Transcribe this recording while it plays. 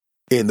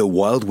In the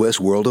Wild West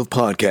world of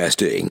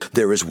podcasting,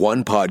 there is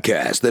one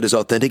podcast that is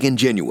authentic and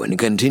genuine and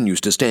continues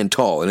to stand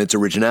tall in its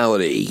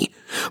originality.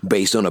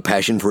 Based on a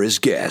passion for his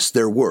guests,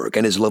 their work,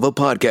 and his love of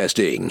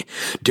podcasting,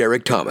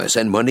 Derek Thomas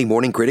and Monday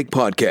Morning Critic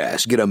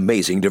Podcast get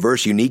amazing,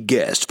 diverse, unique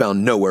guests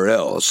found nowhere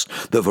else.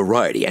 The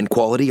variety and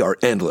quality are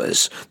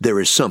endless. There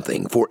is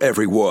something for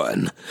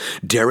everyone.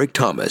 Derek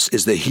Thomas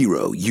is the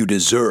hero you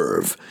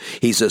deserve.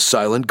 He's a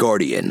silent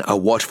guardian, a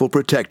watchful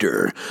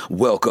protector.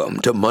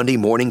 Welcome to Monday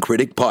Morning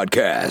Critic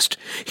Podcast.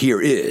 Here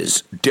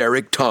is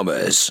Derek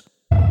Thomas.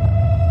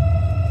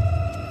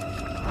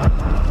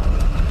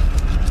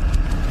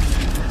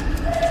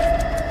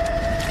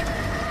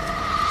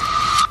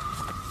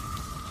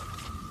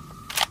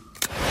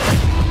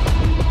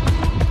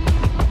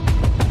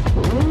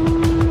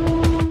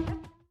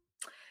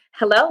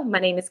 Hello, my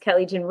name is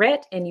Kelly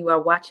Jenrette, and you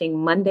are watching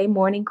Monday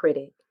Morning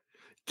Critic.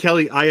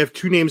 Kelly, I have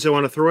two names I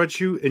want to throw at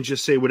you, and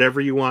just say whatever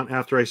you want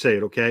after I say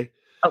it, okay?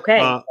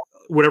 Okay.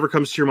 Whatever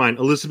comes to your mind.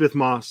 Elizabeth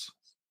Moss.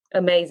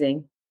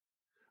 Amazing.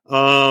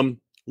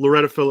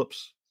 Loretta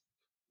Phillips.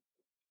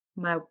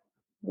 My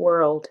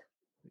world.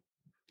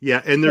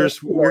 Yeah, and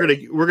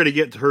we're gonna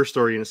get to her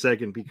story in a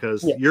second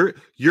because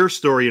your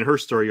story and her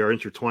story are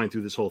intertwined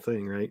through this whole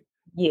thing, right?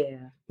 Yeah.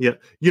 Yeah.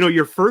 You know,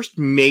 your first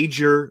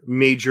major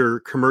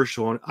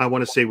commercial, I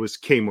want to say, was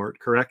Kmart,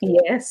 correct?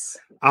 Yes.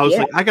 I was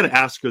like, I got to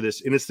ask her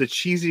this, and it's the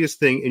cheesiest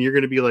thing, and you're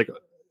going to be like,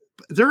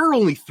 there are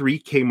only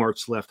 3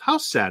 Kmarts left. How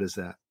sad is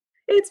that?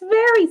 It's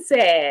very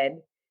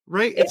sad.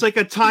 Right? It's like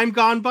a time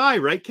gone by,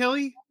 right,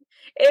 Kelly?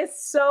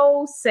 It's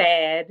so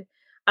sad.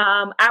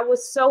 I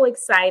was so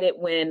excited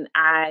when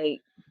I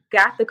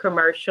got the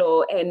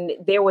commercial, and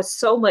there was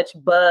so much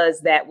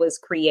buzz that was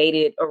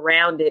created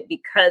around it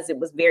because it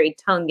was very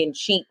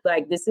tongue-in-cheek.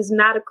 Like, this is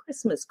not a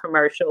Christmas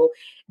commercial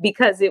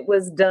because it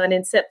was done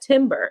in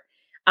September.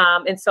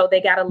 And so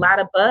they got a lot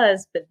of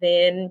buzz, but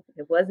then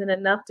it wasn't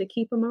enough to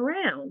keep them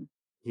around.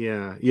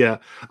 Yeah.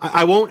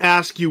 I won't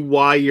ask you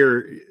why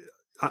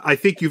I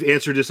think you've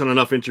answered this on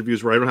enough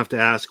interviews where I don't have to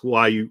ask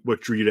what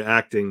drew you to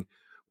acting,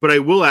 but I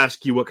will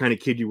ask you what kind of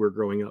kid you were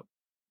growing up.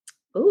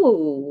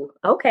 Ooh,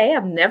 okay.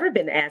 I've never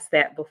been asked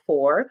that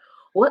before.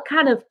 What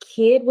kind of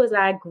kid was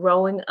I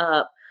growing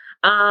up?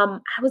 I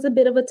was a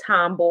bit of a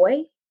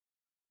tomboy.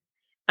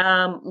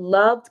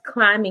 Loved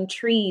climbing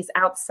trees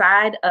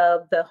outside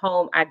of the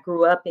home I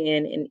grew up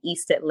in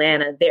East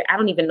Atlanta. I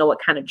don't even know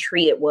what kind of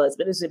tree it was,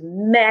 but it was a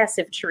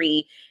massive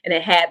tree, and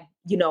it had,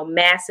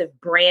 massive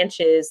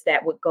branches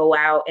that would go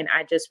out. And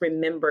I just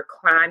remember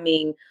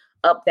climbing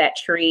up that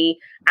tree.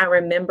 I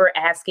remember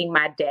asking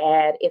my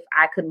dad if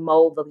I could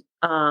mow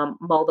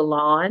the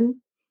lawn.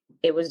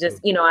 It was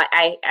just,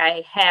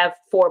 I have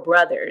 4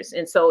 brothers.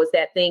 And so it's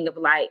that thing of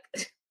like,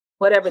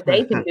 whatever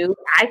they can do,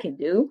 I can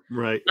do.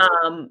 Right.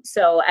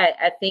 So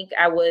I think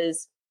I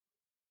was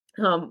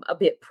a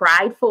bit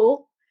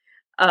prideful,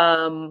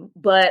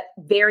 but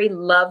very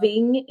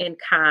loving and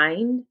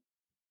kind.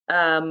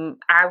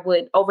 I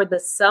would, over the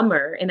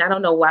summer, and I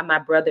don't know why my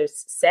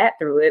brothers sat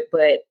through it,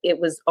 but it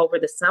was over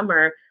the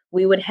summer,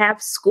 we would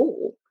have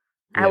school.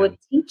 Yeah. I would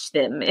teach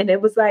them, and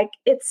it was like,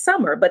 it's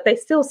summer, but they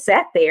still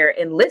sat there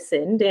and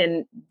listened,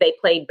 and they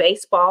played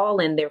baseball,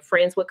 and their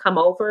friends would come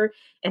over,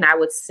 and I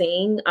would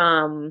sing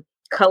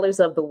Colors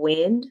of the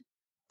Wind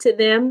to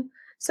them.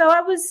 So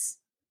I was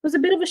a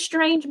bit of a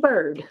strange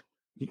bird.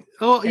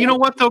 Oh, you know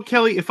what though,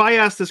 Kelly? If I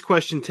ask this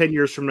question 10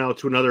 years from now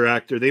to another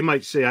actor, they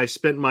might say I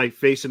spent my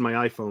face in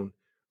my iPhone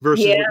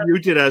versus what you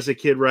did as a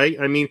kid, right?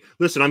 I mean,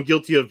 listen, I'm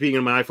guilty of being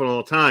in my iPhone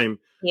all the time.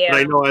 Yeah. But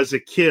I know as a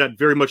kid,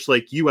 very much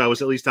like you, I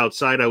was at least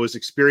outside. I was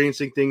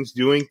experiencing things,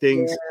 doing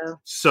things. Yeah.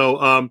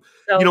 So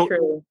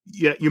true.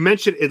 Yeah, you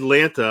mentioned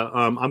Atlanta.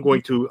 I'm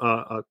going to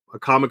a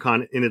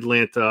Comic-Con in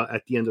Atlanta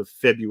at the end of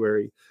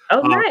February.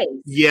 Oh, nice.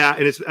 Yeah,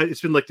 and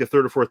it's been like the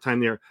 3rd or 4th time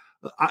there.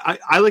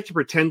 I like to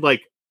pretend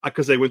like,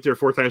 because I went there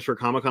 4 times for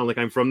Comic-Con, like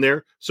I'm from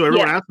there. So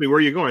everyone asked me, where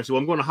are you going? I said, well,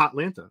 I'm going to Hot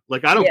Atlanta.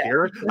 Like, I don't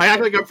care. I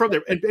act like I'm from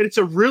there. And it's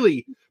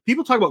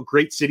people talk about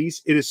great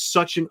cities. It is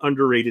such an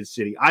underrated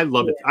city. I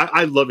love it.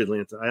 I love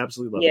Atlanta. I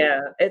absolutely love it.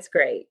 Yeah, it's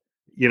great.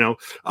 The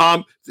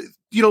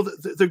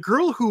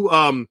girl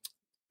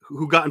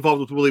who got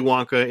involved with Willy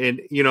Wonka,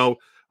 and,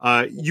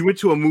 you went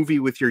to a movie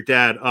with your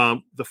dad,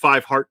 The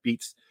 5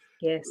 Heartbeats.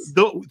 Yes.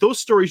 Those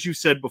stories you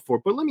said before,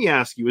 but let me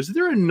ask you, is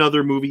there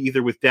another movie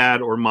either with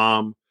dad or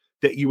mom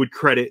that you would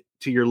credit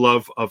to your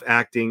love of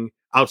acting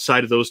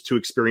outside of those 2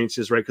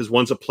 experiences, right? Because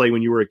one's a play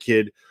when you were a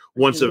kid,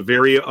 one's a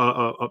very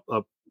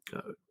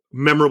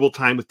memorable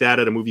time with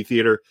dad at a movie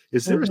theater.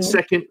 Is there a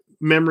second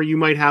memory you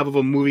might have of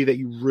a movie that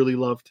you really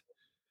loved?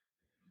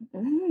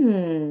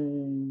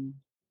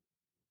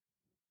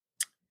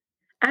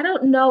 I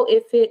don't know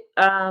if it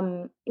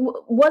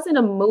wasn't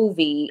a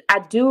movie. I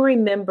do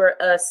remember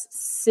us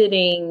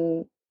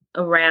sitting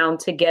around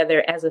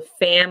together as a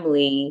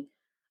family.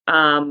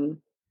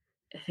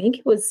 I think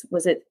it was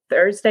it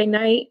Thursday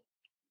night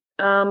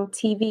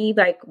TV,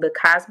 like the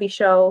Cosby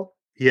Show?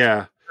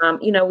 Yeah.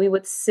 We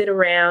would sit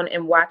around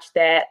and watch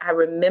that. I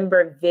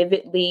remember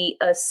vividly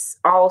us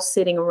all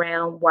sitting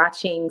around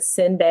watching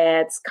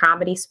Sinbad's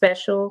comedy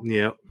special.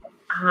 Yeah.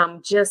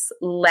 just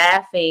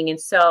laughing. And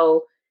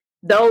so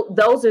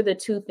those are the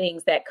two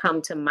things that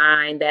come to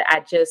mind that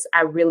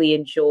I really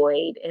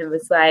enjoyed, and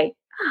was like,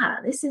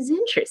 this is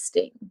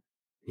interesting.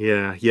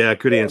 Yeah,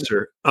 good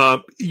answer.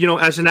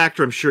 As an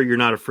actor, I'm sure you're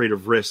not afraid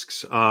of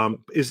risks.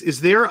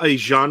 Is there a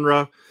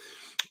genre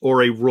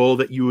or a role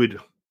that you would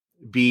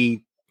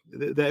be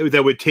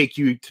that would take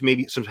you to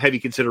maybe some heavy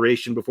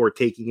consideration before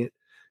taking it?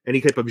 Any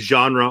type of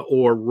genre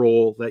or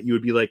role that you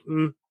would be like,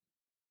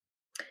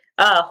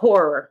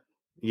 horror.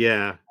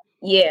 Yeah.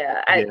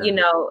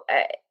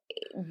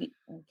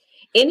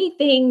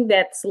 Anything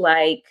that's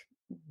like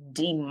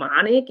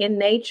demonic in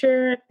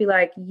nature, be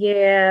like,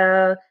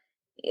 I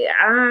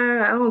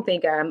don't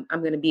think I'm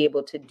going to be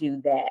able to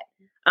do that.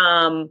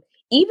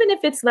 Even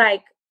if it's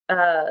like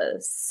a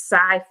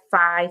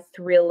sci-fi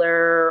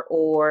thriller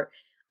or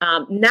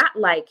not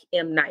like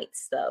M. Night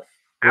stuff.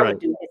 I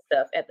would do his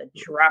stuff at the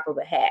drop of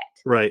a hat.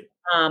 Right.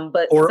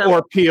 But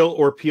or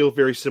Peele,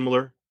 very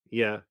similar.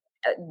 Yeah.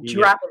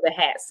 Drop of a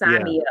hat,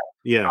 sign me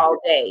up all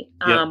day.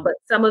 But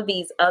some of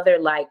these other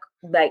like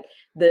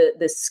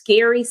the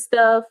scary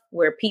stuff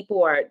where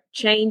people are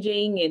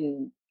changing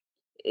and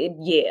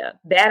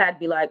that I'd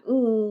be like,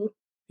 ooh.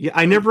 Yeah,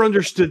 I never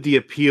understood the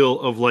appeal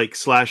of like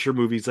slasher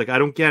movies. Like, I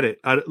don't get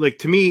it.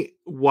 To me,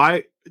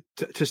 why?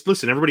 Just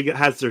listen. Everybody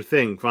has their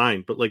thing,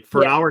 fine. But like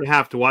for an hour and a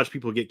half to watch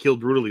people get killed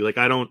brutally, like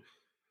I don't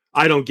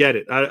get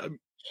it.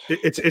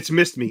 It's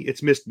missed me.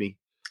 It's missed me.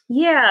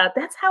 Yeah,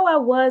 that's how I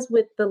was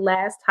with the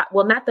last.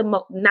 Not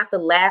the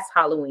last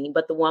Halloween,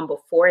 but the one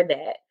before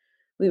that.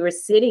 We were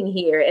sitting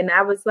here, and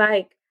I was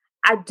like,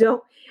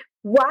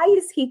 why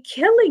is he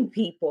killing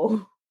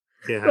people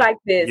like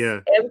this?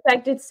 Yeah. It was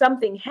like, did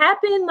something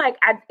happen? Like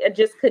I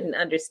just couldn't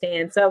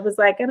understand. So I was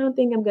like, I don't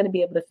think I'm going to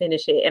be able to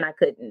finish it, and I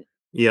couldn't.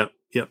 Yeah.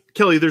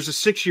 Kelly, there's a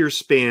 6-year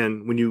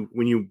span when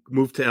you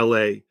moved to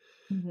LA,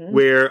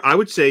 where I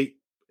would say,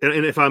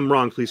 and if I'm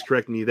wrong, please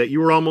correct me, that you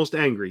were almost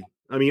angry.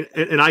 I mean,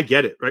 and I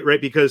get it, right?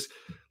 Because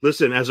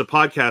listen, as a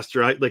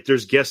podcaster,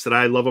 there's guests that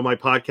I love on my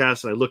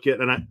podcast, and I look at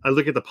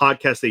the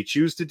podcast they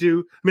choose to do.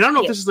 I mean, I don't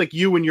know if this is like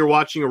you when you're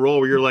watching a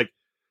role where you're like,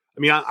 I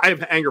mean, I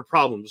have anger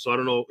problems, so I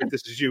don't know if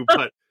this is you,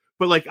 but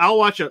like I'll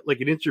watch an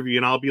interview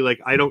and I'll be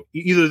like,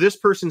 either this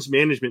person's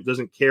management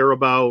doesn't care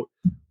about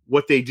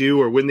what they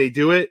do or when they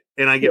do it,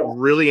 and I get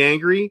really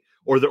angry,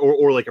 or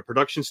like a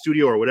production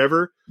studio or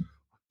whatever.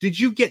 Did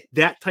you get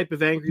that type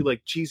of angry?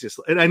 Like, Jesus.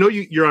 And I know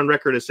you're on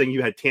record as saying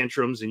you had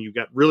tantrums and you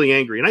got really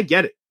angry, and I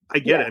get it.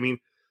 it. I mean,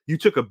 you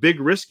took a big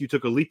risk. You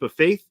took a leap of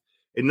faith,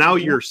 and now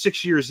you're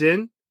 6 years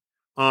in.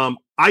 I'm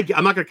not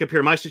going to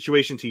compare my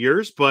situation to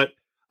yours, but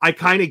I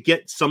kind of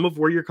get some of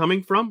where you're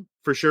coming from,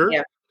 for sure.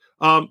 Yeah.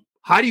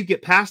 How do you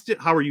get past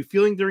it? How are you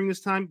feeling during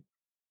this time?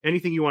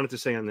 Anything you wanted to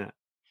say on that?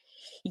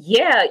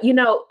 Yeah,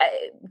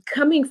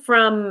 coming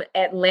from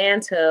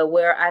Atlanta,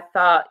 where I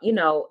thought,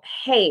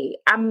 hey,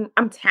 I'm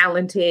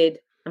talented.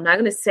 I'm not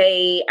going to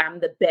say I'm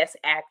the best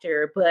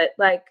actor, but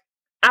like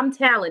I'm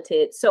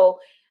talented.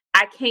 So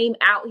I came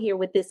out here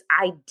with this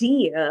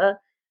idea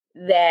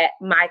that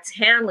my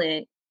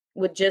talent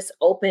would just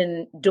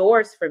open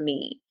doors for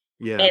me.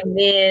 Yeah. And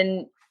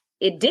then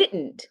it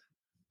didn't.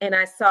 And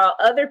I saw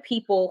other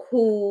people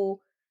who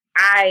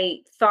I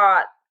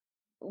thought,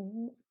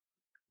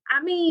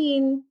 I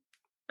mean,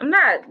 I'm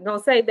not going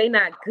to say they're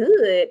not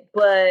good,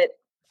 but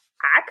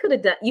I could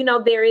have done,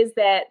 there is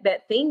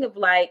that thing of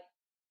like,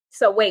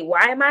 so wait,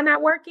 why am I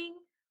not working?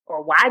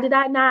 Or why did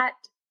I not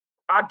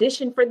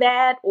audition for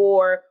that?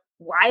 Or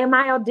why am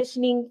I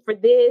auditioning for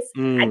this?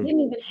 I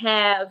didn't even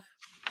have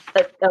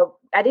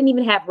I didn't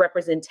even have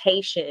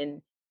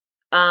representation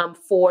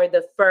for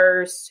the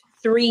first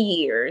 3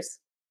 years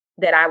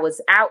that I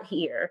was out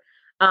here.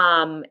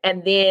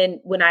 And then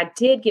when I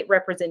did get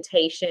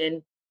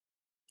representation,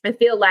 I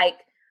feel like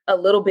a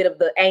little bit of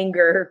the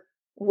anger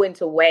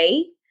went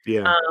away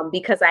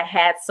because I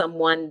had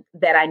someone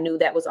that I knew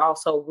that was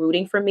also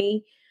rooting for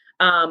me.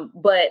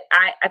 But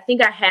I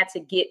think I had to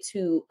get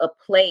to a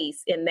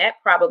place, and that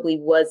probably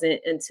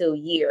wasn't until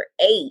year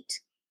 8,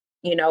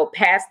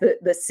 past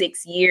the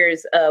 6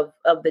 years of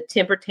the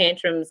temper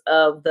tantrums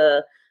of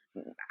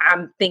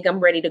I'm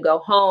ready to go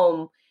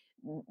home.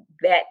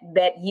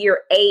 That year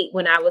 8,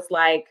 when I was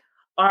like,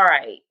 all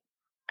right,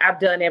 I've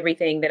done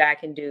everything that I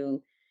can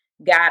do.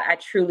 God, I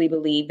truly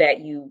believe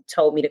that you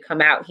told me to come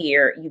out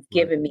here. You've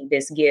given me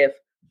this gift.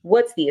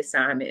 What's the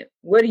assignment?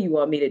 What do you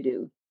want me to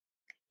do?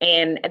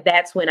 And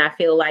that's when I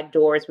feel like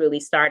doors really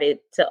started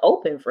to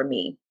open for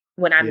me,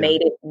 when I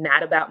made it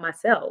not about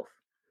myself.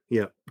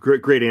 Yeah.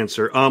 Great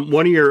answer.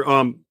 One of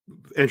your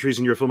entries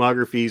in your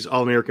filmography is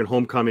All-American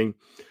Homecoming.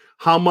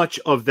 How much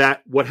of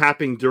that, what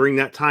happened during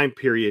that time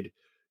period,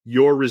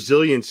 your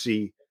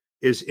resiliency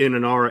is in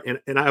Inara?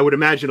 And I would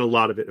imagine a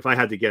lot of it, if I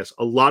had to guess,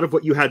 a lot of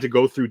what you had to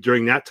go through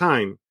during that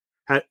time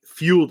has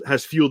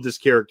fueled this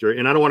character.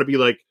 And I don't want to be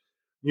like,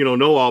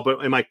 know all,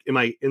 but am I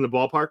in the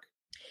ballpark?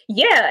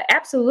 Yeah,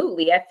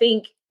 absolutely. I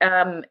think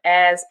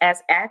as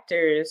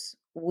actors,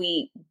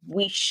 we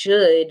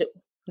should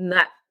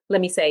not,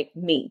 let me say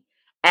me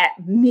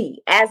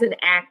as an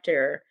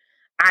actor,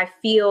 I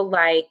feel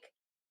like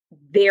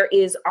there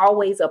is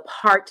always a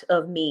part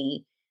of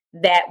me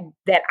that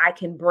I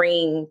can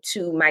bring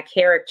to my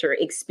character,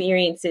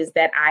 experiences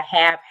that I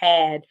have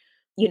had,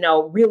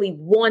 really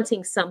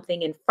wanting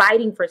something and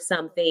fighting for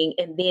something,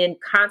 and then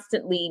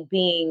constantly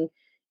being,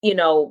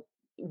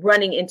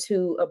 running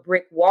into a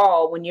brick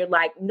wall when you're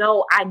like,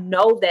 no, I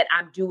know that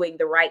I'm doing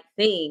the right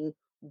thing.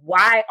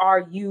 Why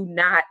are you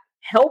not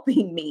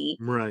helping me?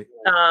 Right.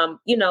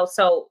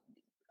 So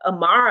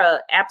Amara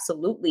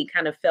absolutely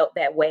kind of felt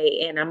that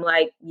way. And I'm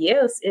like,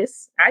 yes,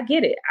 I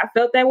get it. I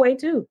felt that way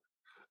too.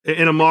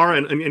 And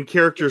Amara and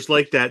characters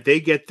like that, they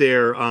get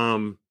their,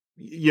 how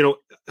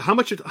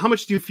much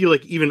do you feel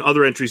like even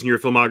other entries in your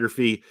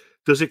filmography,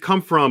 does it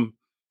come from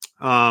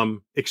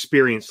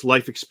experience,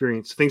 life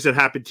experience, things that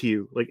happened to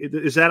you? Like,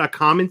 is that a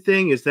common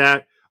thing?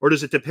 Or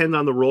does it depend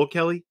on the role,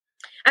 Kelly?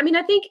 I mean,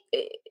 I think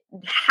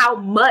how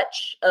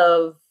much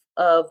of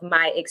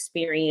my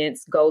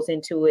experience goes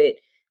into it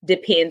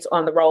depends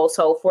on the role.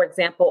 So, for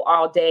example,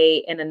 All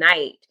Day and a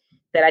Night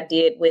that I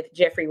did with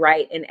Jeffrey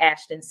Wright and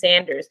Ashton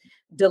Sanders,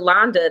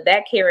 Delonda,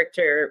 that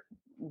character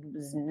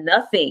was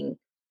nothing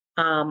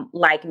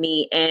like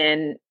me.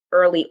 And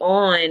early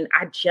on,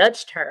 I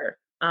judged her.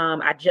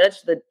 I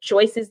judged the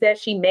choices that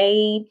she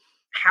made,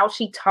 how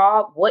she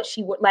talked, what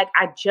she would like.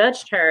 I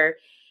judged her.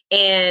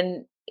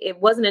 And it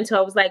wasn't until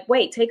I was like,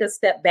 wait, take a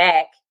step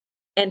back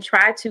and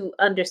try to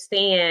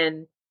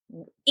understand,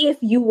 if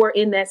you were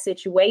in that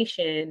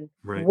situation,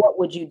 right, what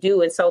would you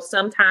do? And so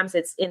sometimes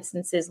it's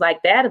instances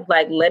like that of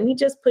like, let me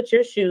just put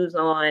your shoes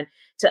on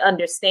to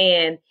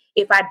understand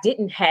if I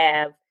didn't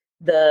have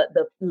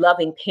the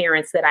loving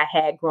parents that I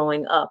had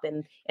growing up,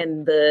 and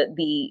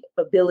the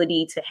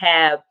ability to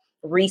have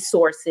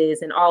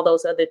resources and all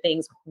those other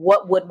things,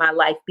 what would my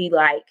life be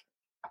like?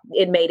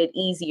 It made it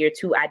easier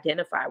to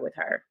identify with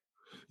her.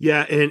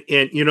 Yeah. And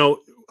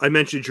I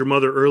mentioned your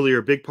mother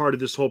earlier, big part of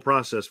this whole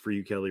process for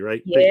you, Kelly,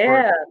 right?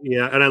 Yeah.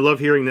 Yeah. And I love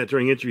hearing that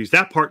during interviews.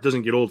 That part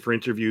doesn't get old for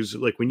interviews.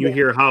 Like when you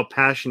hear how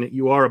passionate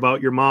you are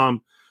about your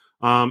mom,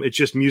 it's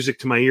just music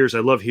to my ears. I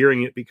love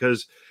hearing it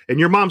and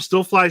your mom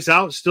still flies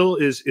out, still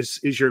is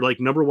your like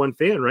number one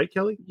fan, right,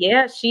 Kelly?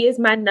 Yeah, she is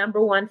my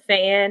number one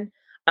fan.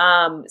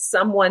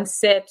 Someone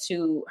said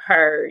to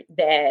her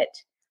that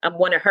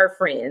one of her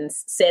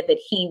friends said that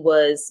he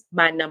was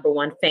my number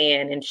one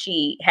fan, and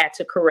she had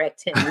to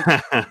correct him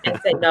and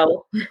say,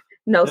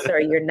 no, sir,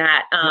 you're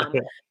not.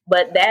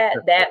 But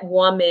that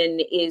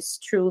woman is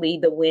truly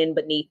the wind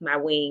beneath my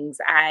wings.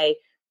 I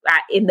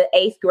in the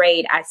 8th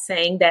grade, I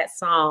sang that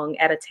song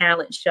at a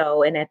talent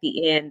show. And at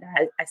the end,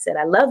 I said,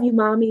 I love you,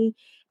 mommy.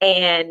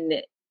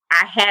 And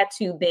I had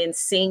to then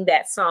sing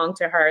that song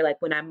to her. Like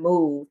when I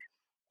moved,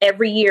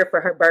 every year for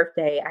her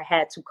birthday, I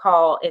had to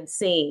call and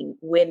sing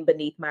Wind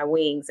Beneath My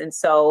Wings. And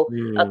so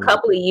a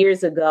couple of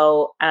years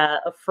ago,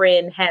 a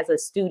friend has a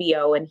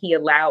studio and he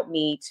allowed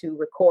me to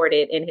record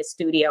it in his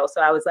studio.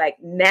 So I was like,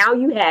 now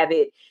you have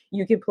it.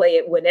 You can play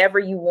it whenever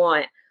you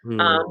want.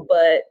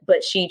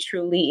 But she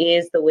truly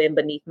is the wind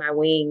beneath my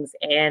wings.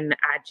 And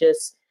I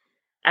just,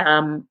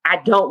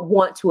 I don't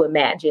want to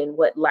imagine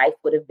what life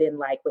would have been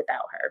like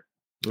without her.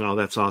 Oh,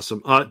 that's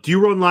awesome. Do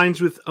you run lines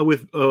with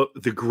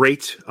the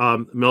great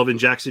Melvin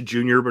Jackson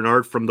Jr.,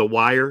 Bernard from The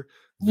Wire?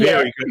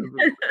 Very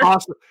good.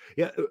 Awesome.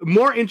 Yeah.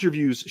 More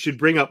interviews should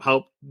bring up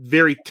how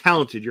very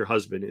talented your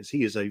husband is.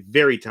 He is a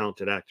very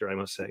talented actor, I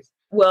must say.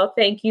 Well,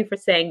 thank you for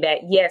saying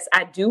that. Yes,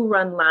 I do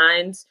run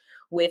lines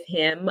with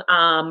him.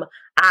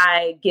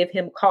 I give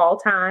him call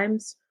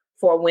times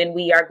for when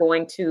we are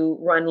going to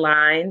run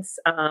lines.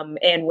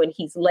 And when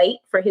he's late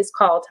for his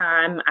call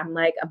time, I'm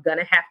like, I'm going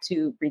to have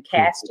to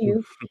recast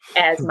you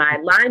as my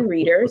line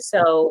reader.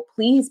 So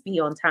please be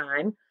on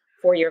time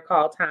for your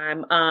call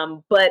time.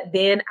 But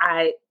then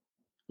the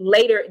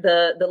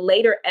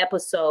later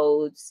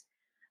episodes,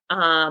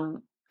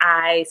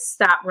 I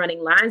stopped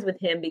running lines with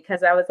him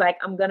because I was like,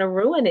 I'm going to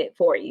ruin it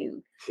for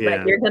you. Yeah.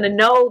 Like, you're going to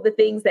know the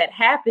things that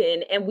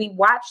happen. And we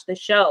watched the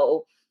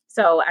show.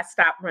 So I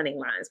stopped running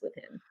lines with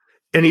him.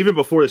 And even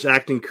before this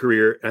acting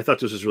career, I thought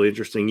this was really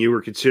interesting. You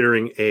were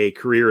considering a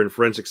career in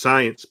forensic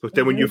science, but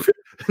then when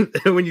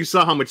you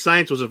saw how much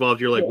science was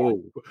involved, you're like,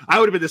 whoa, I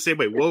would have been the same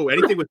way. Whoa,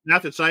 anything with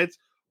math and science.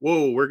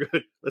 Whoa, we're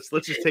good.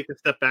 Let's just take a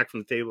step back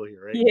from the table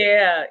here, right?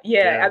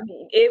 Yeah. I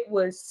mean, it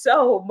was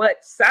so much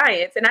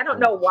science. And I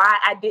don't know why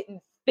I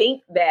didn't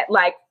think that,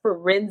 like,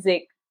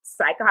 forensic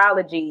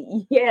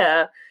psychology.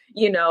 Yeah.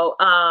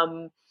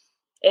 And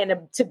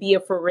to be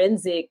a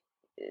forensic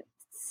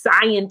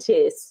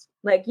scientist,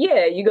 like,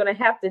 yeah, you're going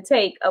to have to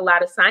take a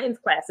lot of science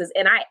classes.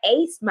 And I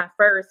aced my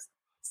first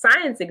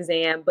science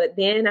exam, but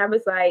then I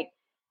was like,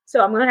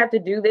 so I'm going to have to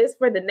do this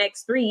for the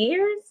next 3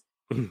 years?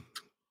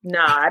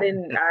 No, I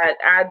didn't.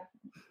 I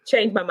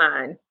changed my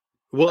mind.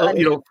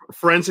 Well,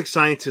 forensic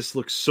scientists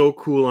look so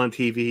cool on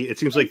TV. It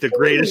seems like the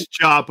greatest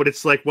job, but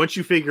it's like, once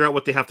you figure out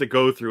what they have to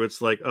go through, it's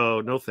like,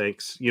 oh, no,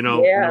 thanks.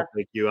 No,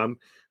 thank you.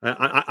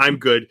 I'm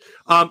good.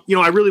 I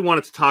really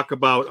wanted to talk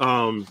about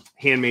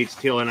Handmaid's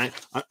Tale, and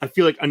I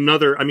feel like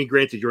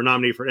granted, you were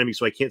nominated for an Emmy,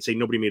 so I can't say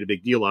nobody made a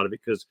big deal out of it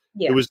because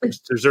it was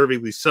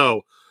deservedly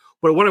so.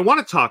 But what I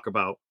want to talk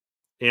about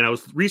and I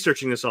was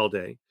researching this all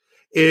day,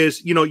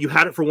 is, you know, you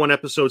had it for one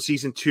episode,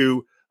 season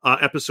 2,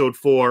 episode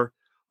 4.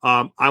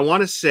 I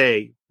want to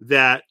say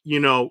that, you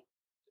know,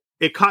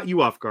 it caught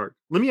you off guard.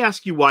 Let me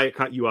ask you why it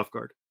caught you off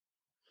guard.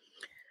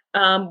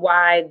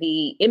 Why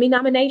the Emmy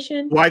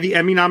nomination? Why the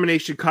Emmy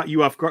nomination caught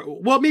you off guard?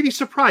 Well, maybe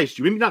surprised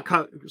you. Maybe not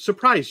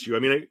surprised you. I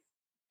mean,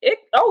 it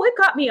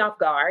caught me off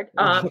guard.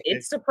 Okay.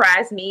 It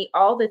surprised me,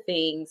 all the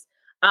things.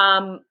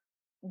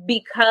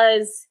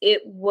 Because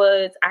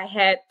I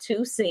had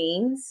 2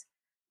 scenes.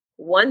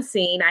 One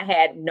scene, I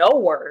had no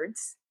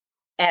words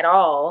at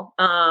all.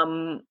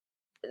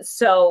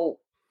 So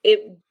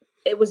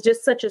it was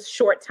just such a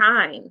short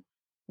time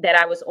that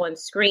I was on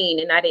screen,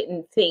 and I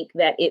didn't think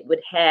that it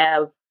would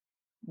have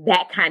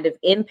that kind of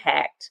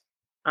impact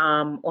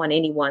on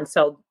anyone.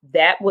 So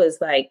that was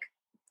like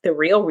the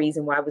real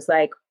reason why I was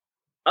like,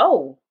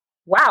 oh,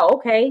 wow,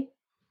 okay.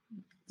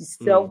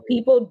 So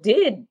people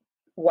did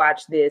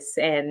watch this,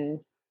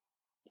 and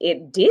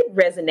it did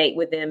resonate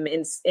with them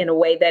in a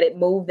way that it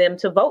moved them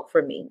to vote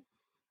for me.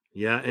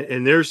 Yeah,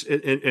 and there's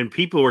and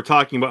people were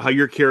talking about how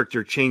your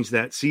character changed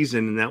that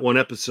season in that one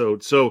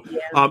episode. So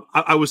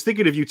I was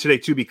thinking of you today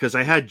too, because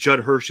I had Judd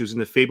Hirsch, who's in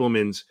The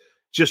Fabelmans,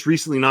 just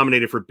recently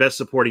nominated for Best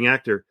Supporting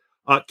Actor.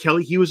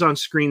 Kelly, he was on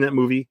screen that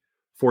movie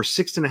for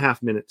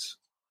 6.5 minutes.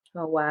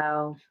 Oh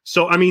wow!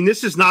 So I mean,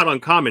 this is not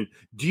uncommon.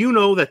 Do you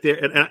know that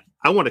there? And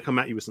I want to come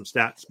at you with some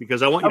stats,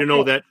 because I want you to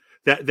know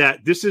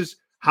that this is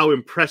how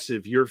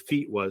impressive your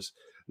feat was.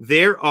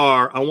 There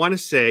are, I want to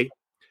say,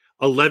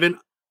 11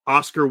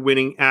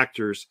 Oscar-winning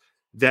actors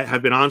that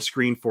have been on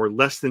screen for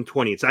less than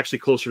 20. It's actually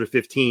closer to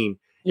 15,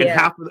 and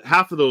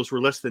half of those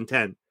were less than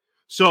 10.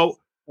 So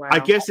wow. I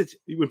guess it's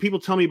when people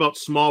tell me about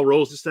small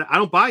roles, I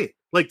don't buy it.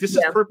 Like, this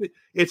is perfect.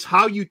 It's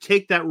how you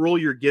take that role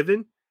you're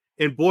given,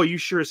 and boy, you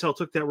sure as hell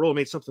took that role and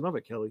made something of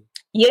it, Kelly.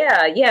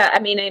 Yeah. I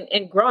mean,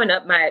 and growing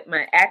up,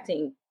 my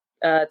acting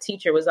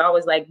teacher was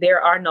always like,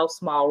 there are no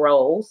small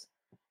roles,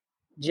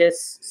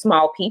 just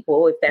small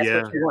people, if that's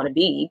what you want to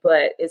be.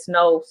 But it's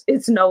no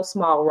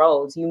small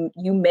roles. You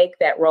make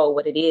that role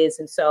what it is.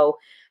 And so,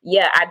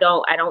 I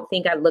don't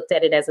think I looked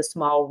at it as a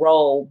small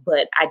role,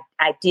 but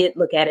I did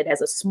look at it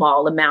as a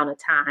small amount of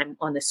time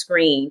on the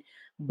screen.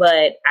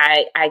 But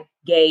I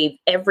gave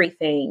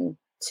everything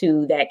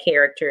to that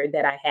character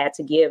that I had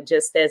to give,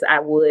 just as I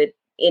would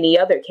any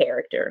other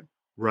character.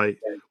 Right.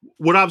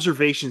 What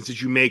observations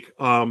did you make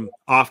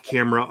off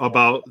camera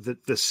about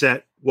the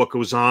set, what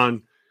goes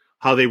on,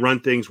 how they run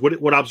things?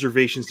 What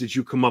observations did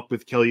you come up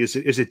with, Kelly? Is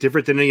it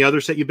different than any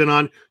other set you've been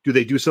on? Do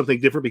they do something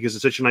different because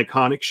it's such an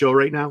iconic show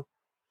right now?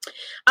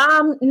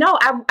 No,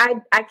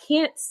 I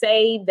can't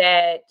say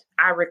that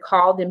I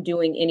recall them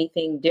doing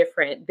anything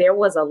different. There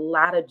was a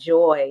lot of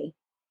joy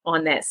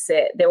on that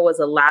set. There was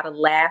a lot of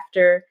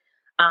laughter.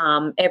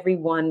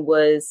 Everyone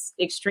was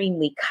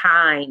extremely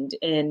kind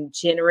and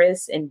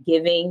generous and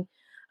giving.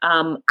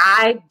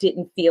 I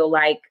didn't feel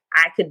like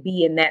I could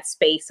be in that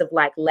space of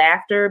like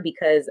laughter,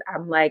 because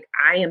I'm like,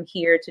 I am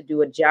here to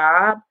do a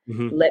job.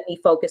 Mm-hmm. Let me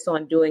focus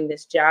on doing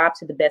this job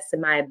to the best of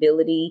my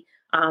ability.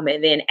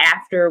 And then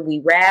after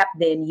we wrap,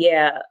 then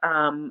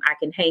I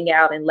can hang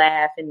out and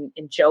laugh and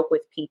joke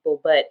with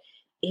people. But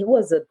it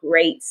was a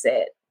great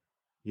set.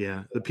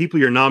 Yeah. The people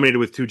you're nominated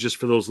with too, just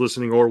for those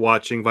listening or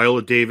watching: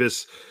 Viola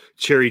Davis,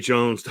 Cherry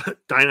Jones,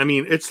 I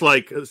mean, it's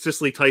like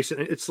Cicely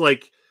Tyson. It's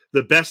like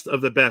the best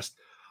of the best.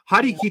 How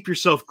do you keep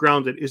yourself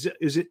grounded?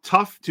 Is it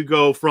tough to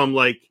go from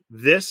like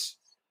this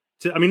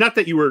to, I mean, not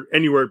that you were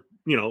anywhere,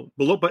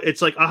 below, but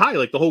it's like a high,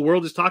 like the whole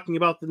world is talking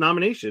about the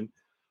nomination.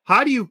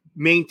 How do you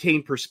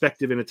maintain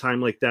perspective in a time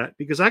like that?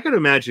 Because I can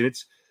imagine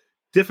it's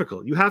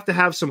difficult. You have to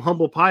have some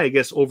humble pie, I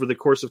guess, over the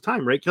course of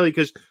time, right, Kelly?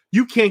 Because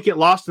you can't get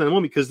lost in that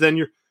moment, because then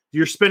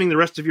you're spending the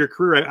rest of your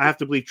career, I have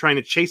to believe, trying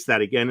to chase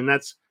that again. And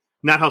that's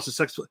not how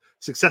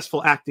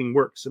successful acting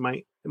works. Am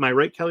I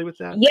right, Kelly, with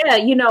that? Yeah.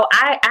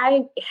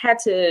 I had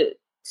to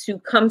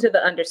come to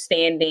the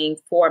understanding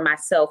for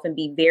myself and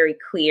be very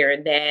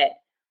clear that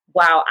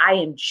while I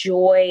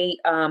enjoy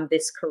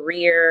this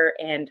career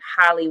and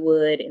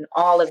Hollywood and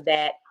all of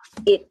that,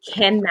 it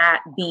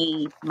cannot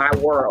be my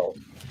world.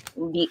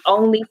 The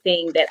only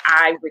thing that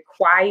I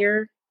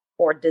require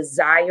or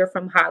desire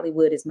from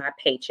Hollywood is my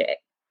paycheck.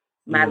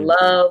 My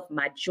love,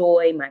 my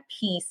joy, my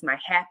peace, my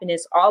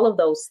happiness, all of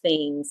those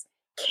things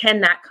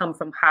cannot come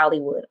from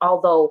Hollywood.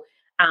 Although,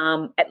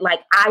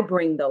 I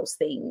bring those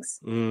things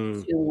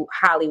to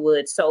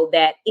Hollywood, so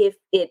that if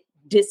it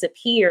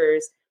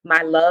disappears,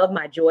 my love,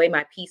 my joy,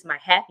 my peace, my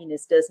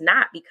happiness does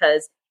not,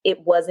 because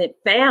it wasn't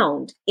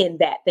found in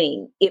that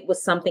thing. It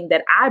was something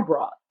that I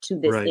brought to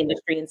this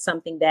industry, and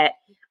something that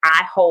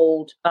I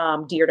hold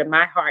dear to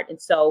my heart. And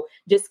so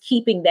just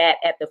keeping that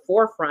at the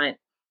forefront,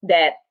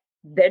 that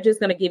they're just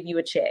going to give you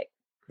a check.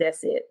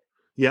 That's it.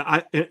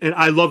 Yeah.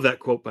 I love that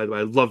quote, by the way.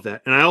 I love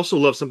that. And I also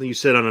love something you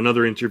said on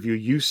another interview.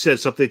 You said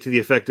something to the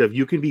effect of,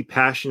 you can be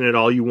passionate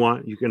all you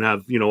want. You can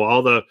have,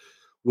 all the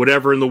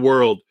whatever in the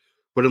world,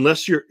 but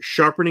unless you're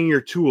sharpening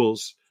your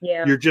tools,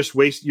 you're just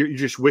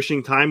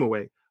wishing time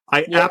away.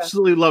 I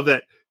absolutely love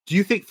that. Do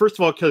you think, first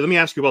of all, Kelly, let me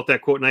ask you about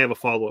that quote, and I have a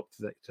follow-up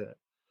to that.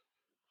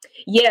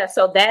 Yeah,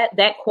 so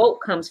that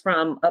quote comes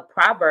from a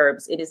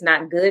Proverbs. It is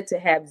not good to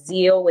have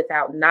zeal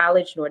without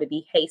knowledge, nor to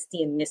be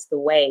hasty and miss the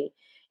way.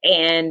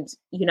 And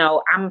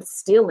I'm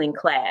still in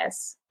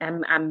class.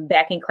 I'm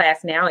back in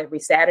class now every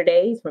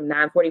Saturday from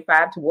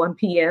 9:45 to 1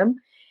 p.m.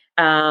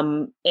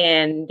 And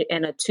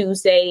a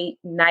Tuesday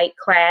night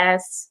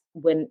class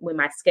when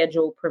my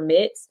schedule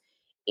permits.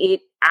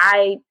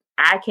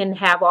 I can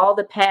have all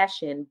the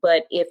passion,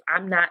 but if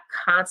I'm not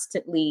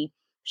constantly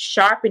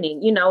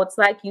sharpening, it's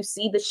like you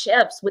see the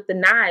chefs with the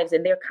knives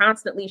and they're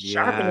constantly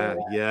sharpening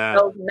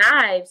those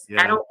knives.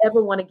 I don't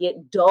ever want to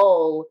get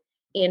dull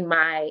in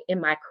my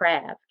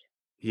craft.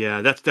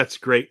 Yeah, that's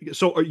great.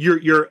 So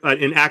you're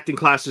in acting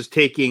classes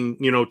taking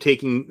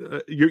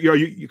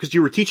because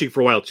you were teaching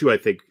for a while too, I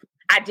think.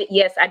 I did.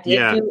 Yes, I did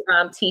do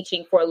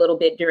teaching for a little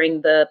bit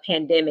during the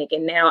pandemic,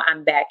 and now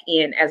I'm back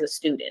in as a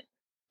student.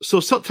 So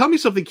tell me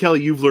something,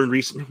 Kelly, you've learned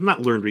recently,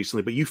 not learned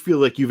recently, but you feel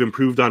like you've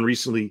improved on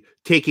recently,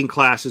 taking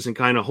classes and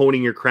kind of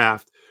honing your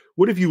craft.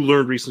 What have you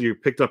learned recently or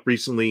picked up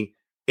recently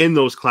in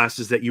those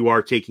classes that you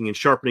are taking and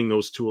sharpening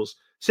those tools?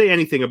 Say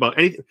anything about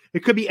anything.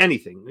 It could be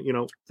anything,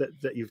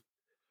 that you've.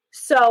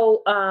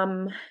 So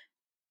I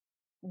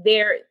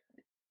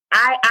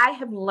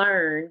have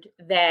learned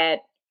that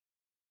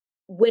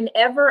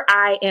whenever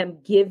I am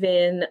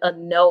given a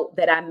note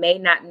that I may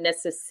not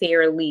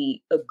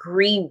necessarily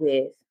agree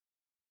with,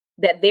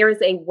 that there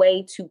is a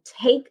way to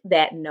take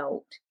that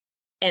note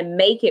and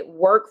make it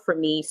work for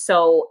me.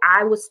 So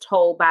I was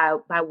told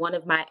by one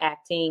of my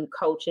acting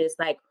coaches,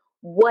 like,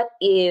 what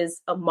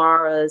is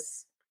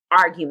Amara's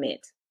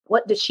argument?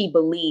 What does she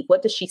believe?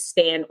 What does she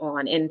stand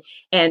on?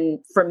 And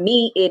for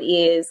me, it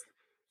is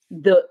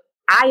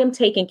I am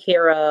taken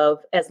care of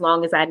as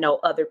long as I know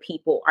other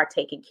people are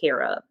taken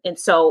care of. And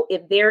so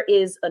if there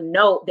was a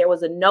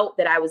note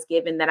that I was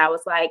given that I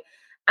was like,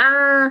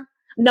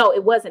 no,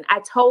 it wasn't. I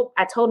told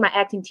my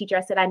acting teacher,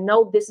 I said, I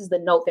know this is the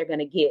note they're going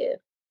to give.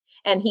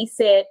 And he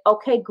said,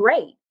 okay,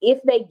 great.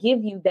 If they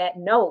give you that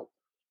note,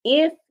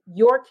 if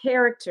your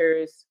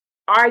character's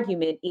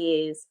argument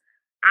is,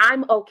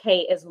 I'm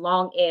okay as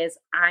long as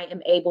I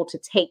am able to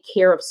take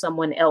care of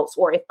someone else,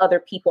 or if other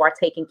people are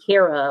taken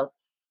care of,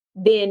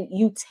 then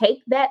you take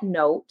that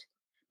note,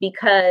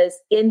 because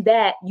in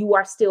that you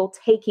are still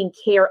taking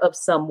care of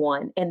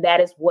someone, and that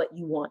is what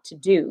you want to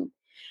do.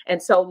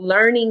 And so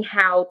learning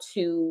how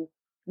to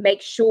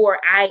make sure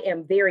I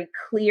am very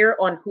clear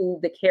on who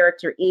the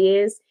character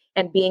is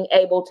and being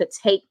able to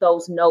take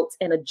those notes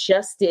and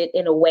adjust it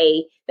in a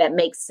way that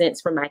makes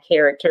sense for my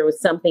character was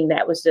something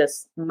that was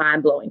just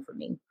mind-blowing for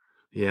me.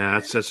 Yeah,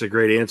 that's a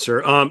great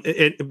answer.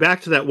 And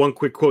back to that one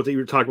quick quote that you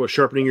were talking about,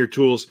 sharpening your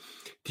tools.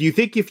 Do you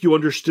think if you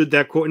understood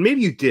that quote, and maybe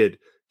you did,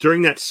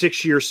 during that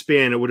 6-year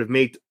span, it would have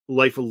made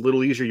life a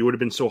little easier? You would have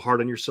been so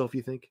hard on yourself,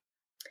 you think?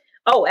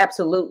 Oh,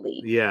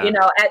 absolutely. Yeah.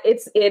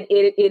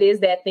 It is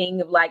that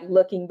thing of like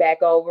looking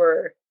back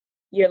over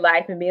your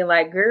life and being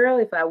like, girl,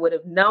 if I would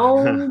have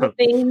known the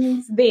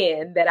things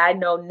then that I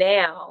know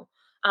now,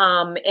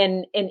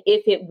 and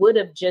if it would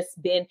have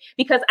just been,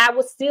 because I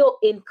was still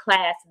in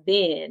class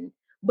then,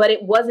 but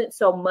it wasn't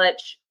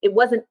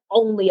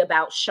only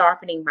about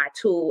sharpening my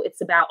tool.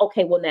 It's about,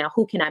 okay, well now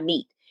who can I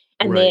meet?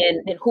 And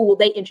then who will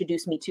they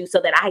introduce me to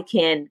so that I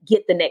can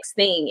get the next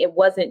thing? It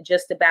wasn't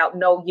just about,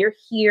 no, you're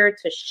here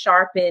to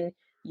sharpen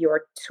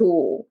your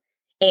tool.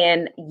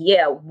 And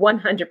yeah,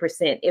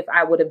 100%. If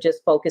I would have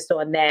just focused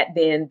on that,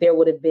 then there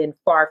would have been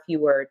far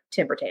fewer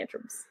temper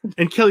tantrums.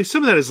 And Kelly,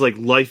 some of that is like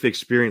life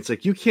experience.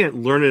 Like you can't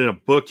learn it in a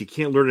book. You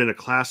can't learn it in a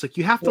class. Like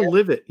you have to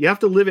live it. You have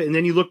to live it. And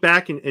then you look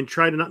back and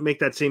try to not make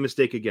that same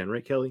mistake again.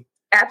 Right, Kelly?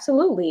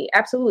 Absolutely.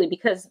 Absolutely.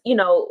 Because,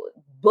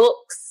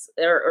 books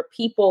or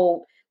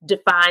people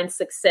define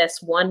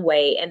success one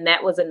way. And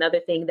that was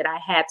another thing that I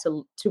had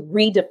to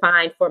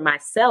redefine for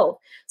myself.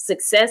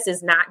 Success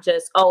is not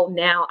just, oh,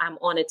 now I'm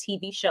on a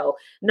TV show.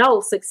 No,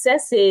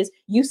 success is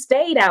you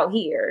stayed out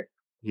here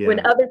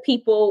when other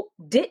people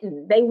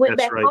didn't. They went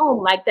back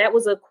home. Like that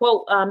was a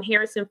quote,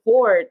 Harrison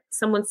Ford.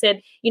 Someone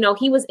said,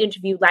 he was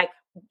interviewed like,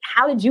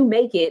 how did you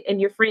make it?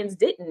 And your friends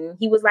didn't.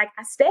 He was like,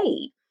 I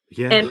stayed.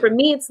 Yeah. And for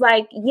me, it's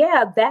like,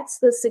 yeah, that's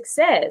the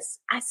success.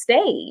 I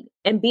stayed,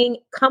 and being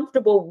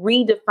comfortable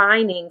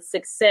redefining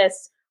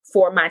success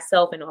for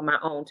myself and on my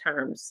own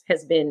terms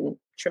has been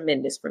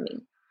tremendous for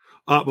me.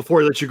 Before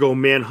I let you go,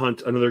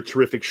 Manhunt, another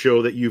terrific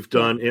show that you've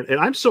done. And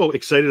I'm so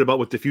excited about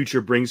what the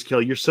future brings,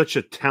 Kelly. You're such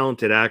a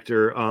talented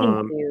actor.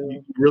 Thank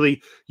you.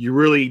 You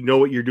really know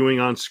what you're doing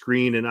on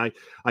screen. And I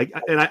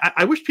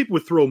wish people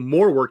would throw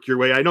more work your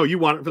way. I know you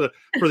want it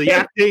for the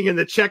acting and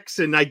the checks,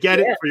 and I get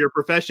it for your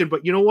profession,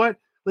 but you know what?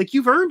 Like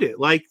you've earned it.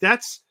 Like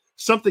that's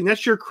something,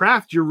 that's your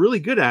craft. You're really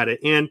good at it.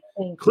 And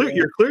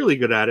you're clearly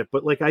good at it.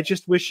 But like, I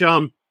just wish,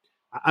 I'm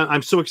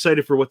so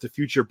excited for what the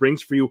future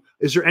brings for you.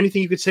 Is there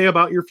anything you could say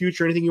about your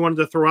future? Anything you wanted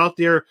to throw out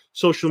there?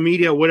 Social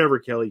media, whatever,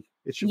 Kelly.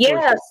 It's your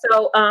pleasure.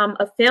 So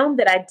a film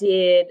that I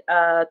did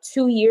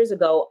 2 years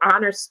ago,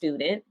 Honor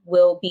Student,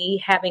 will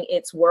be having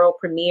its world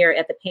premiere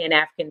at the Pan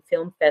African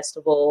Film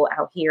Festival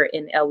out here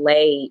in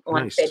LA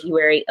on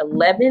February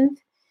 11th.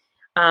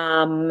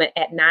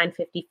 at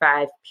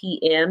 9:55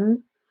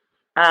 p.m.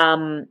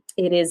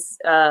 It is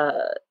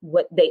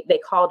what they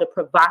called a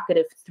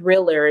provocative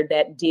thriller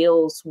that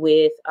deals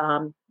with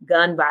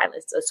gun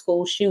violence, a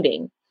school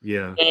shooting.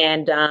 Yeah.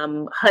 And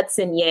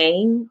Hudson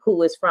Yang,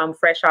 who is from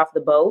Fresh Off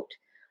the Boat,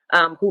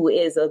 who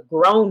is a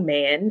grown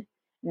man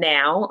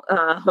now.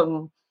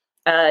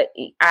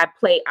 I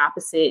play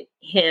opposite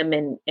him,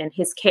 and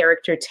his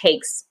character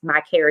takes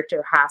my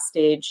character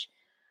hostage.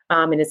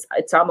 And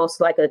it's almost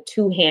like a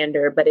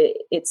two-hander, but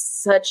it's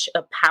such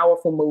a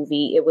powerful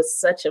movie. It was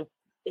such a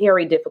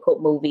very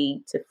difficult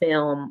movie to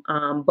film,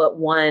 but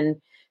one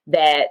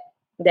that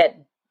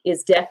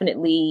is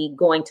definitely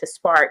going to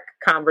spark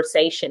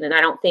conversation. And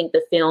I don't think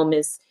the film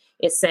is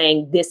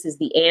saying this is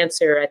the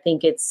answer. I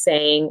think it's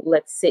saying,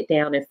 let's sit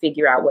down and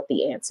figure out what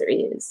the answer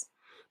is.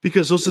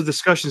 Because those are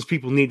discussions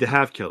people need to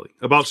have, Kelly,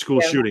 about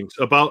school shootings,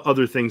 about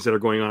other things that are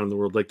going on in the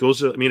world. Like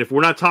those are, I mean, if we're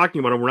not talking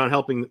about them, we're not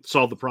helping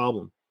solve the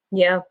problem.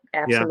 Yeah,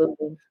 absolutely.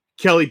 Yeah.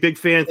 Kelly, big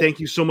fan. Thank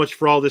you so much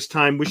for all this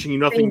time. Wishing you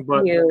nothing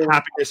but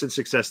happiness and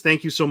success.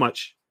 Thank you so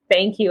much.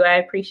 Thank you. I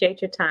appreciate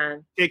your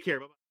time. Take care.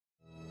 Bye-bye.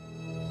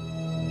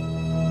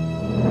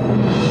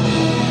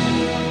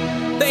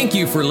 Thank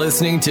you for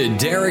listening to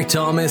Derek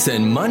Thomas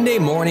and Monday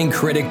Morning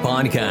Critic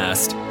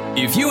Podcast.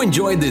 If you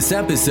enjoyed this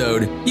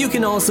episode, you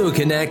can also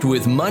connect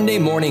with Monday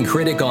Morning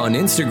Critic on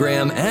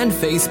Instagram and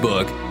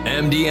Facebook,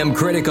 MDM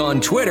Critic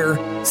on Twitter,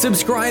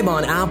 subscribe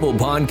on Apple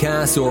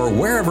Podcasts or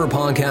wherever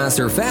podcasts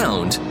are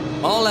found.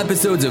 All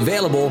episodes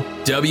available,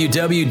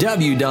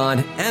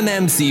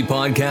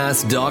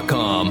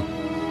 www.mmcpodcast.com.